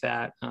everything like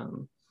that.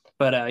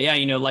 But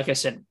like I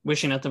said,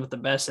 wishing nothing but the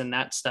best in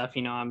that stuff.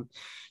 I'm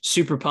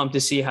super pumped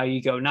to see how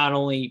you go, not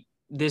only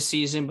this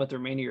season, but the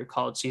remainder of your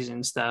college season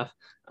and stuff.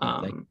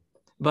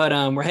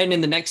 But we're heading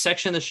in the next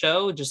section of the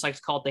show, just like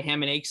to call it the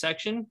ham and egg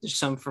section. There's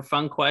some for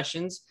fun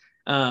questions.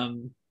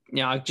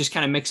 I just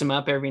kind of mix them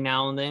up every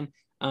now and then.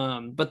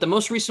 But the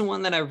most recent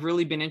one that I've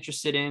really been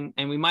interested in,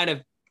 and we might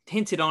have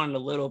hinted on it a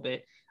little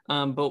bit,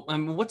 but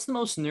what's the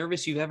most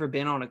nervous you've ever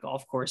been on a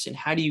golf course, and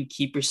how do you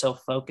keep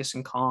yourself focused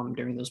and calm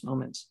during those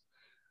moments?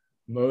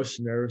 Most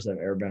nervous I've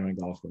ever been on a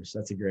golf course.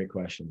 That's a great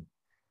question.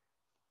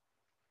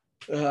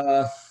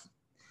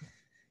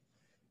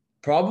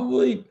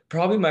 Probably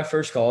my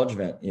first college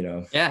event,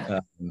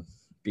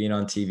 being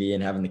on TV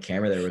and having the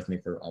camera there with me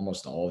for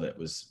almost all of it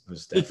was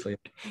definitely,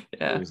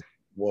 it was,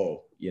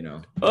 whoa,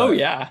 Oh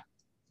yeah.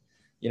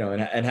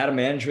 And how to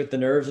manage with the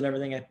nerves and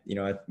everything.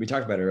 We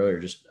talked about it earlier,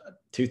 just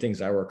two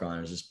things I work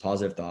on is just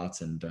positive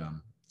thoughts and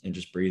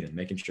just breathing,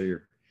 making sure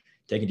you're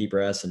taking deep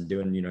breaths and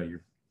doing,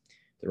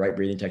 the right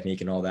breathing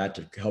technique and all that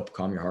to help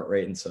calm your heart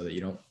rate. And so that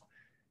you don't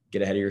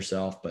get ahead of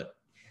yourself. But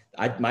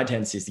my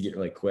tendency is to get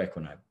really quick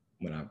when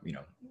I'm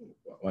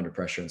under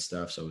pressure and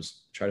stuff. So it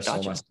was try to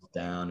slow myself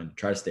down and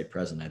try to stay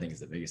present. I think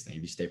is the biggest thing.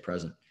 If you stay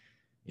present,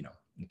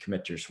 and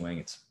commit to your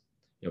swing,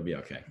 you'll be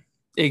okay.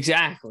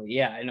 Exactly.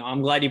 Yeah.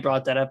 I'm glad you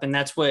brought that up. And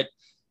that's what,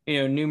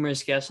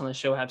 numerous guests on the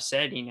show have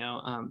said,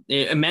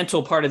 a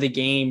mental part of the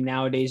game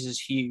nowadays is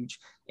huge.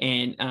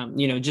 And,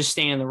 just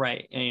staying in the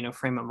right,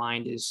 frame of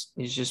mind is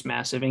just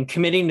massive, and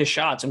committing to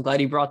shots. I'm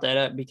glad you brought that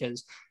up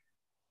because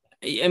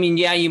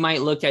you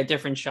might look at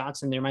different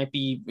shots and there might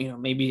be,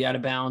 maybe out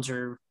of bounds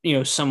or,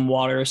 some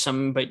water or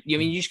something, but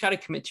you just got to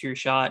commit to your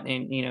shot,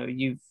 and,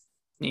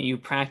 you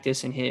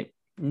practice and hit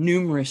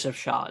numerous of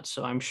shots.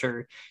 So I'm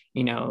sure,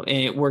 and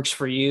it works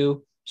for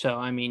you. So,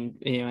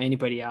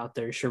 anybody out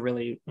there should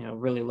really,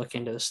 really look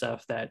into the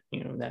stuff that,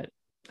 that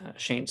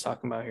Shane's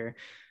talking about here.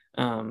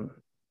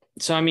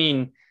 So,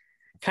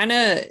 kind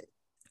of,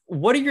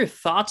 what are your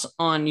thoughts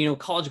on,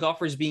 college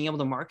golfers being able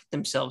to market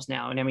themselves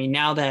now? And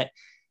now that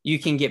you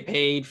can get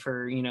paid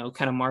for,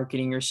 kind of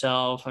marketing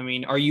yourself,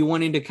 are you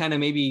wanting to kind of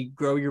maybe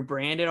grow your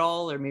brand at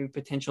all, or maybe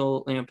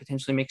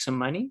potentially make some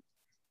money?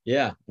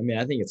 Yeah.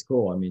 I think it's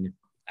cool.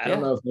 I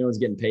don't know if anyone's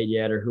getting paid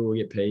yet or who will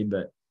get paid,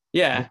 but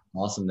yeah,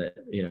 awesome that,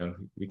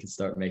 we can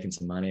start making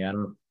some money. I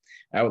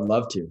would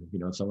love to,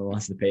 if someone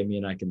wants to pay me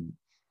and I can,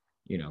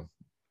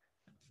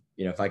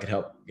 if I could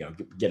help,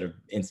 get a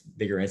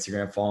bigger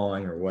Instagram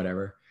following or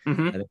whatever,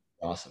 mm-hmm. I think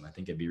it's awesome. I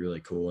think it'd be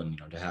really cool.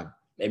 And, to have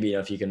maybe,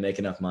 if you can make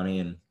enough money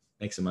and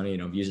make some money,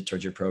 use it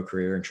towards your pro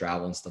career and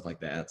travel and stuff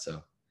like that.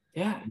 So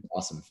yeah,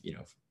 awesome.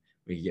 If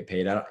we could get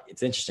paid.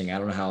 It's interesting. I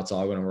don't know how it's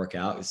all going to work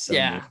out.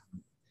 Yeah.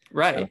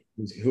 Right.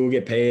 Who will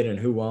get paid and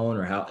who won't,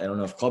 or how, I don't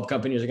know if club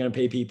companies are going to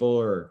pay people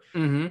or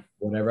mm-hmm.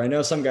 whatever. I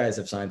know some guys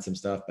have signed some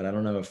stuff, but I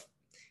don't know if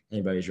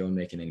anybody's really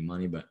making any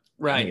money, but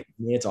right.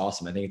 It's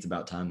awesome. I think it's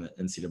about time that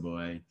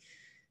NCAA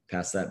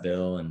passed that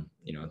bill, and,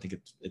 I think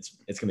it's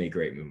going to be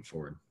great moving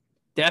forward.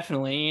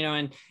 Definitely,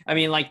 and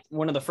like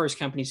one of the first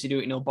companies to do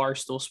it,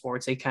 Barstool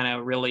Sports, they kind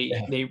of really,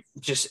 they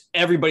just,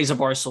 everybody's a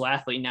Barstool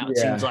athlete now, it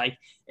seems like.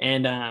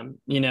 And,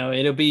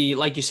 it'll be,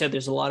 like you said,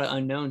 there's a lot of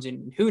unknowns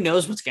and who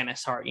knows what's going to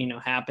start,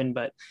 happen.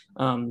 But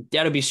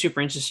that'll be super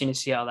interesting to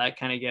see how that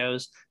kind of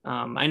goes.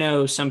 I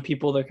know some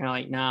people, they're kind of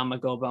like, nah, I'm going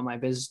to go about my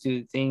business,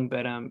 do the thing.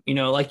 But,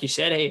 like you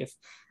said, hey,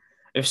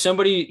 if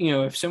somebody,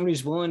 if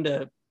somebody's willing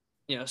to,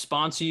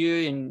 sponsor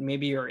you and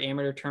maybe your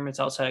amateur tournaments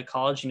outside of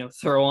college,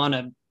 throw on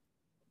a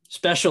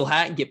special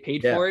hat and get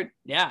paid for it.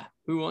 Yeah.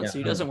 Who wants to?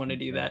 Who doesn't want to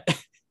do that?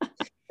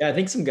 Yeah. I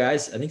think some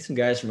guys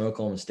from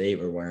Oklahoma State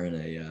were wearing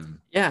a,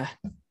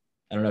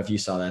 I don't know if you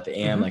saw that. The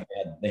AM, mm-hmm. like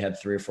they had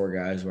 3 or 4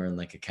 guys wearing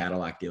like a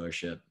Cadillac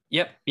dealership.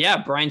 Yep.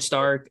 Yeah. Brian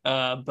Stark,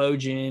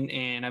 Bojan,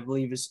 and I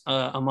believe it's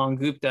Aman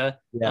Gupta.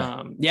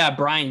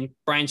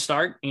 Brian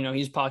Stark,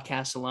 he's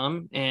podcast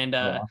alum, and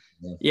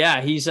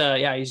he's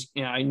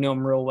I know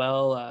him real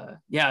well.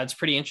 It's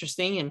pretty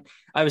interesting. And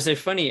I was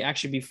funny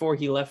actually before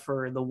he left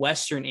for the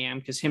Western AM,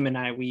 because him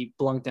and we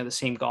belonged to the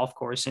same golf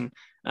course, and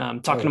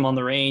talking to him on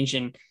the range,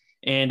 and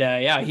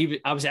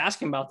I was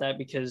asking about that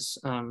because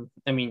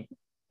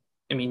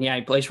I mean, yeah,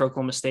 he plays for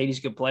Oklahoma State. He's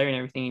a good player and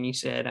everything. And he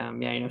said,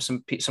 yeah,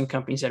 some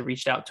companies had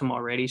reached out to him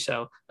already.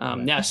 So,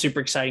 yeah, super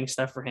exciting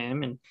stuff for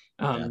him.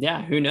 And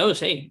yeah, who knows?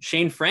 Hey,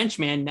 Shane French,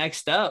 man,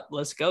 next up,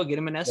 let's go get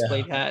him an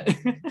Escalade hat.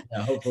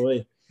 Yeah,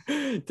 hopefully.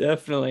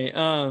 Definitely.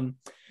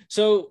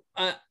 So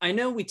I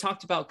know we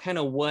talked about kind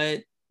of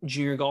what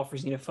junior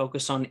golfers need to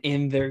focus on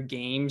in their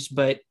games,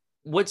 but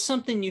what's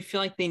something you feel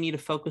like they need to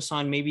focus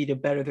on maybe to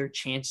better their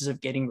chances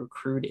of getting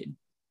recruited?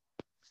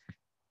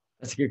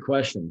 That's a good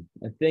question.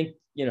 I think,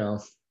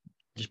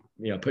 just,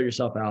 put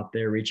yourself out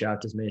there, reach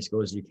out to as many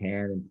schools as you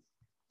can, and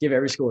give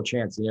every school a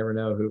chance. You never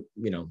know who,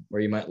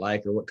 where you might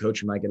like or what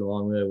coach you might get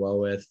along really well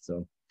with.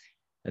 So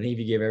I think if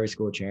you give every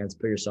school a chance,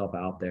 put yourself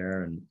out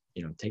there and,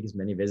 take as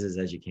many visits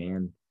as you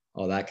can,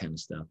 all that kind of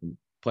stuff, and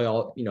play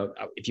all,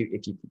 if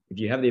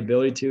you have the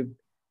ability to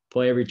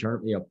play every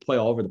turn, play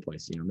all over the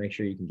place, make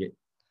sure you can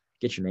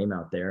get your name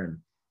out there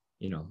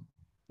and,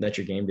 let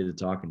your game do the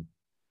talking.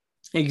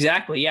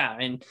 Exactly. Yeah.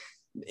 And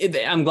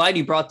I'm glad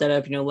you brought that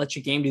up, let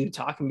your game do the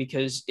talking,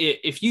 because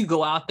if you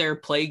go out there,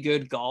 play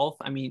good golf,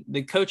 I mean,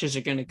 the coaches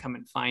are going to come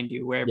and find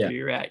you wherever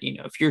you're at,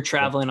 if you're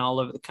traveling all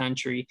over the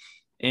country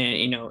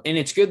and, and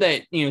it's good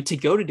that, to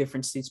go to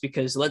different states,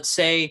 because let's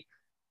say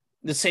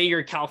you're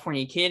a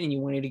California kid and you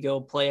wanted to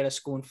go play at a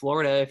school in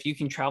Florida. If you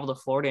can travel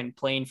to Florida and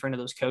play in front of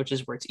those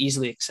coaches where it's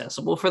easily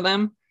accessible for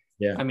them.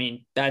 Yeah. I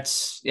mean,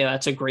 that's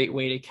a great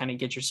way to kind of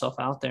get yourself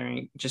out there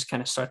and just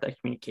kind of start that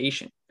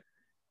communication.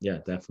 Yeah,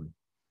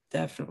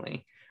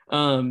 definitely.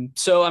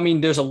 So, I mean,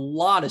 there's a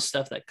lot of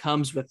stuff that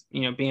comes with,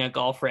 being a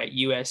golfer at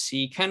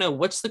USC. Kind of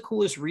what's the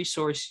coolest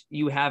resource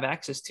you have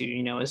access to?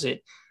 Is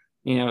it,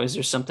 is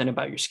there something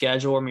about your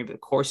schedule or maybe the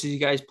courses you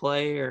guys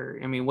play?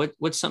 Or, I mean,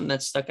 what's something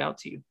that stuck out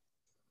to you?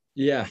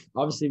 Yeah,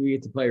 obviously we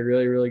get to play a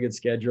really, really good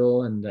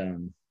schedule.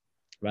 And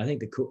but I think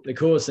the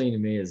coolest thing to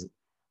me is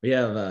we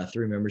have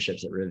 3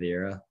 memberships at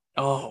Riviera.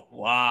 Oh,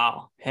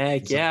 wow.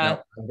 Heck yeah.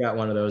 I've got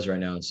one of those right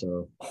now.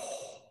 So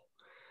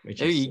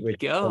there you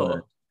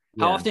go.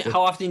 How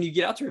often do you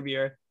get out to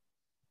Riviera?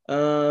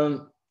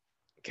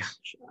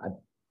 Gosh,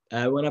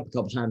 I went up a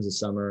couple times this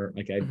summer.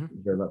 Like I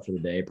drove up for the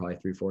day, probably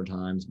 3-4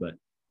 times, but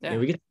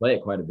we get to play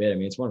it quite a bit. I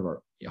mean, it's one of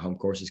our home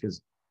courses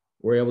because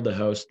we're able to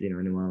host,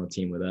 anyone on the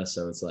team with us.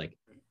 So it's like,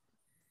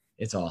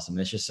 it's awesome.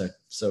 It's just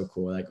so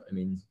cool. Like, I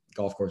mean,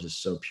 golf course is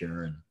so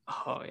pure and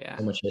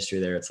so much history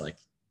there. It's like,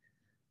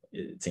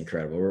 it's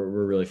incredible.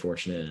 We're really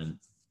fortunate. And,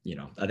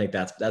 I think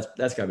that's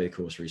gotta be the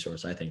coolest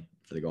resource, I think,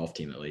 for the golf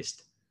team, at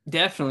least.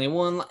 Definitely.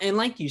 Well, and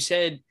like you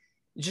said,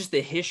 just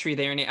the history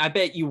there. And I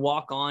bet you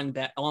walk on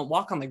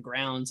the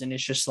grounds and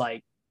it's just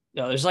like,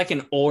 there's like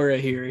an aura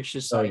here. It's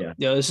just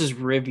this is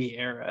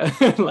Riviera.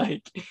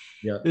 Like,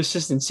 it's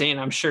just insane.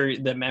 I'm sure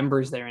the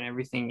members there and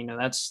everything,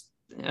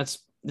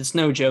 it's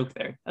no joke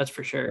there. That's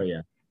for sure. Oh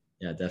yeah.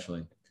 Yeah,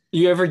 definitely.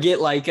 You ever get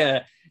like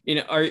are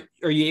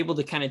you able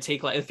to kind of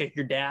take like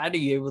your dad? Are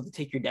you able to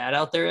take your dad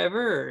out there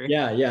ever? Or?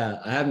 Yeah.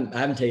 I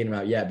haven't taken him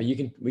out yet, but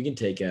we can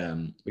take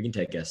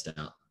guests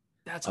out.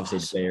 That's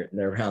obviously awesome.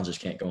 Their rounds just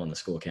can't go on the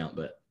school account,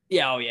 but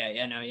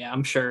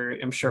I'm sure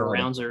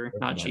rounds are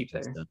not cheap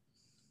there. Stuff.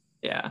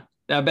 Yeah.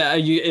 I bet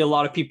a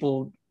lot of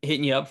people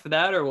hitting you up for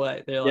that or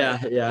what? They're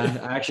like, yeah.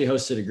 I actually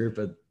hosted a group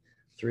of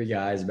 3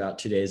 guys about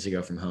 2 days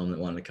ago from home that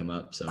wanted to come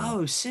up.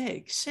 So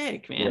sick,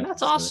 man. Yeah,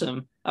 that's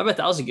awesome. I bet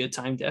that was a good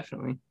time,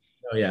 definitely.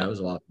 Oh yeah, it was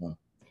a lot of fun.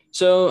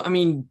 So, I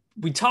mean,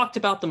 we talked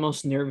about the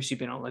most nervous you've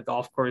been on the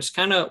golf course.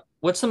 Kind of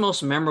what's the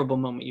most memorable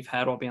moment you've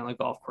had while being on the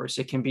golf course?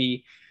 It can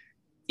be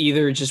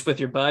either just with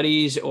your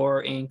buddies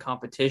or in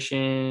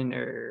competition,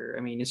 or,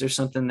 I mean, is there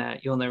something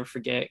that you'll never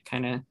forget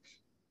kind of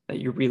that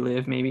you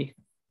relive maybe?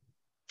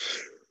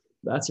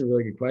 That's a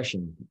really good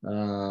question.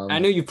 I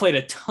know you played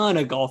a ton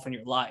of golf in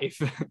your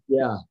life.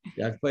 yeah,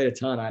 I've played a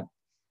ton. I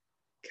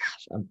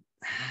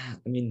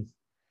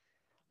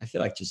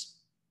feel like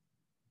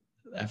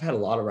I've had a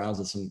lot of rounds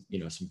with some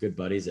good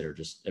buddies that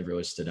have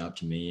really stood up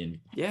to me. And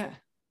I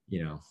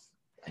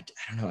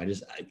don't know.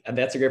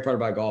 That's a great part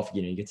about golf.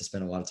 You get to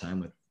spend a lot of time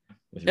with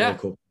really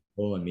cool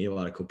people and meet a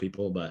lot of cool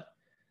people. But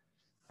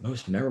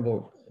most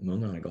memorable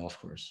moment on a golf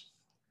course,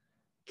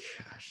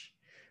 gosh.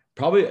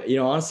 Probably,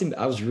 honestly,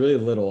 I was really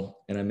little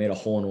and I made a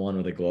hole-in-one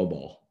with a glow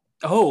ball.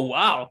 Oh,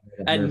 wow.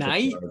 At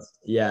night? Yards.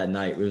 Yeah, at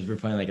night. We were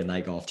playing like a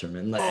night golf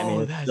tournament.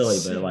 It's silly,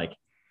 sick. But like,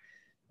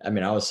 I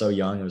was so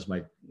young. I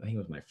think it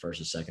was my first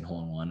or second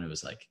hole-in-one. It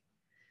was like,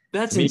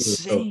 that's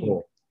insane. So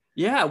cool.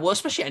 Yeah, well,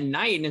 especially at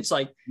night. And it's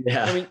like,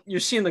 I mean, you're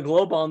seeing the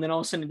glow ball and then all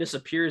of a sudden it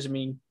disappears. I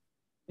mean,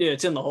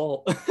 it's in the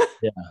hole.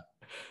 Yeah.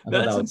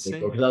 That's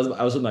insane. Cool.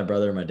 I was with my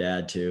brother and my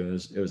dad too.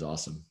 It was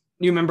awesome.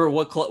 You remember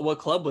what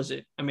club was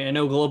it? I mean, I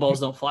know glow balls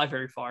don't fly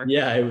very far.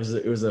 Yeah, it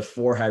was a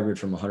 4 hybrid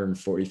from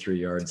 143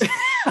 yards.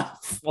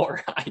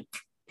 4 hybrid.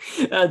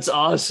 That's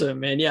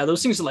awesome, man. Yeah,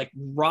 those things are like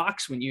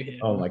rocks when you hit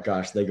them. Oh my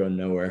gosh, they go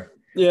nowhere.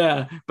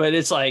 Yeah, but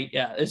it's like,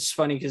 it's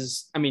funny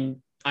because I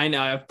mean, I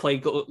know I've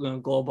played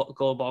glow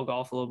ball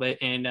golf a little bit,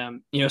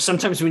 and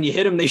sometimes when you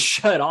hit them, they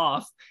shut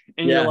off,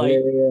 and you're like,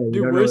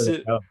 dude,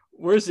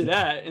 where's it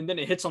at? And then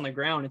it hits on the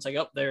ground. It's like,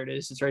 oh, there it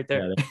is. It's right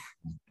there.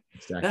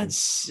 That's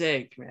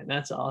sick, man.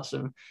 That's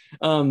awesome.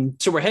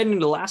 So we're heading to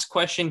the last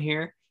question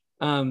here.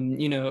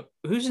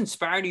 Who's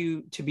inspired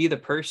you to be the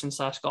person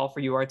 / golfer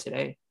you are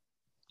today?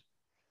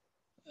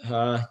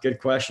 Good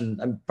question.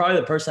 I'm probably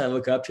the person I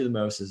look up to the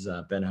most is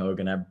Ben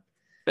Hogan.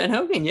 Ben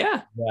Hogan,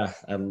 yeah. Yeah,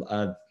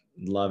 I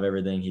love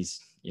everything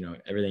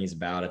everything he's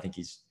about. I think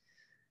he's,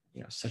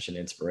 such an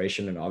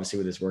inspiration, and obviously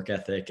with his work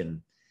ethic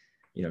and,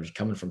 just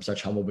coming from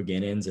such humble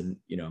beginnings. And,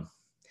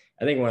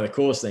 I think one of the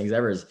coolest things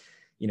ever is,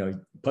 he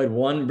played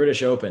one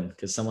British Open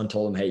because someone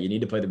told him, hey, you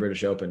need to play the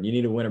British Open. You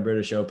need to win a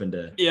British Open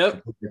to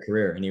complete your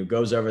career. And he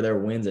goes over there,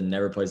 wins, and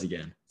never plays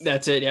again.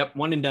 That's it. Yep.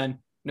 One and done.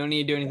 No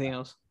need to do anything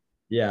else.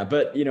 Yeah.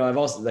 But, I've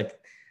also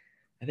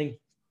I think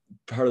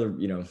part of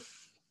the,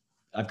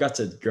 I've got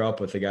to grow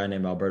up with a guy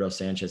named Alberto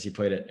Sanchez. He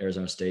played at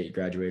Arizona State, he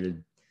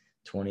graduated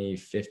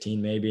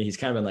 2015, maybe. He's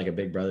kind of been like a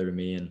big brother to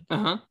me. And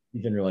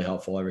he's been really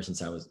helpful ever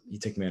since he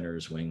took me under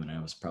his wing when I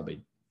was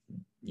probably,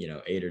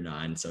 8 or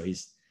 9. So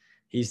he's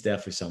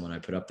definitely someone I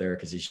put up there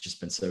because he's just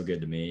been so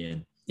good to me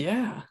and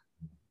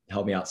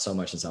helped me out so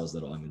much since I was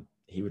little. I mean,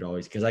 he would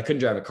always, because I couldn't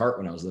drive a cart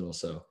when I was little.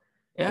 So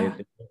at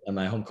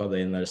my home club, they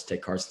didn't let us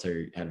take carts until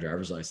you had a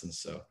driver's license.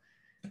 So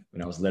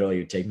when I was little, he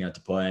would take me out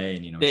to play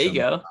and, there you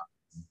go.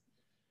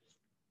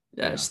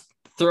 Just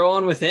throw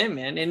on with him,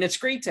 man. And it's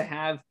great to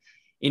have,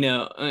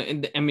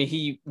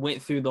 he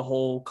went through the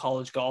whole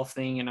college golf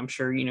thing, and I'm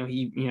sure,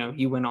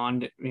 he went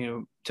on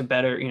to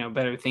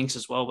better things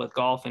as well with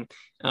golf. And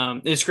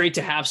it's great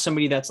to have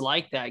somebody that's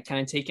like that,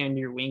 kind of take you under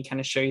your wing, kind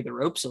of show you the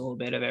ropes a little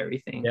bit of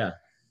everything. Yeah.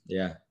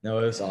 Yeah. No,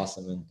 it was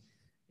awesome.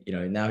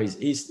 And, now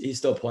he's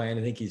still playing.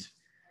 I think he's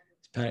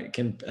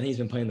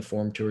been playing the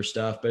Forum Tour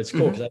stuff, but it's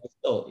cool because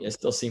I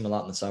still see him a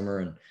lot in the summer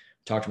and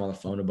talk to him on the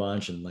phone a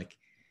bunch. And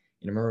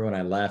remember when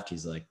I left,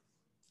 he's like,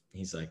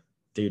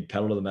 dude,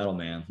 pedal to the metal,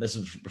 man. This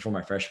was before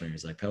my freshman year.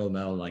 He's like, pedal to the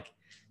metal.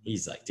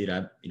 He's like, dude,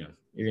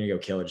 you're going to go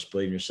kill it. Just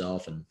believe in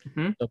yourself and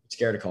don't be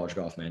scared of college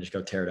golf, man. Just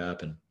go tear it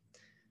up. And,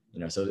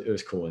 so it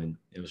was cool. And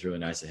it was really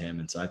nice of him.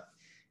 And so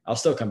I'll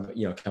still come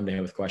to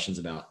him with questions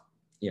about,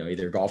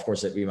 either golf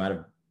course that we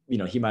might've,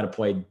 he might've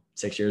played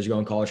 6 years ago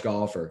in college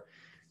golf, or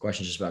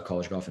questions just about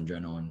college golf in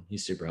general. And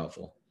he's super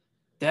helpful.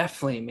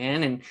 Definitely,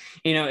 man.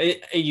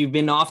 And, you've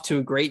been off to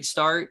a great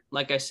start.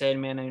 Like I said,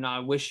 man, I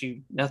wish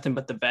you nothing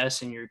but the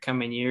best in your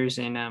coming years.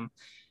 And,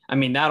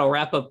 that'll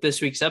wrap up this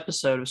week's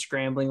episode of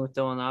Scrambling with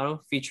Dylan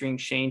Otto featuring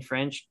Shane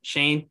French.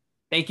 Shane,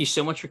 thank you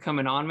so much for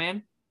coming on,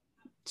 man.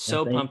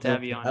 So pumped to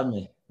have you on. Have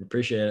me.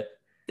 Appreciate it.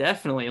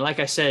 Definitely. Like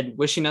I said,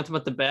 wish you nothing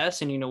but the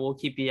best. And, we'll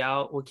keep you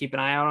out. We'll keep an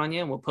eye out on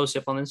you, and we'll post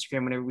you up on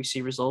Instagram whenever we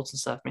see results and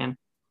stuff, man.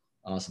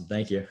 Awesome.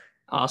 Thank you.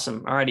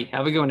 Awesome. All righty.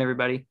 Have a good one,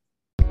 everybody.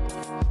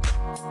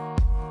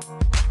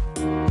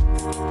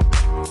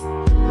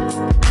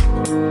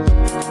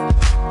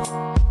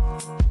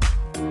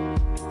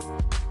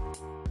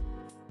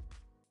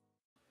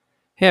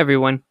 Hey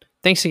everyone,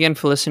 thanks again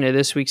for listening to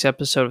this week's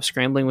episode of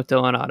Scrambling with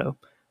Dylan Otto.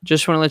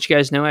 Just want to let you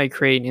guys know I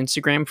create an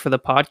Instagram for the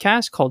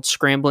podcast called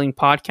Scrambling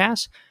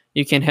Podcast.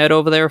 You can head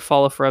over there,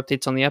 follow for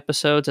updates on the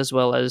episodes, as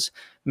well as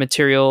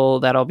material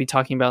that I'll be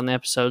talking about in the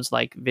episodes,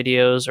 like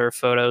videos or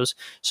photos,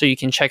 so you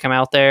can check them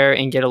out there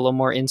and get a little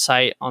more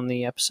insight on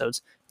the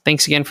episodes.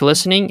 Thanks again for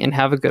listening, and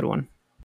have a good one.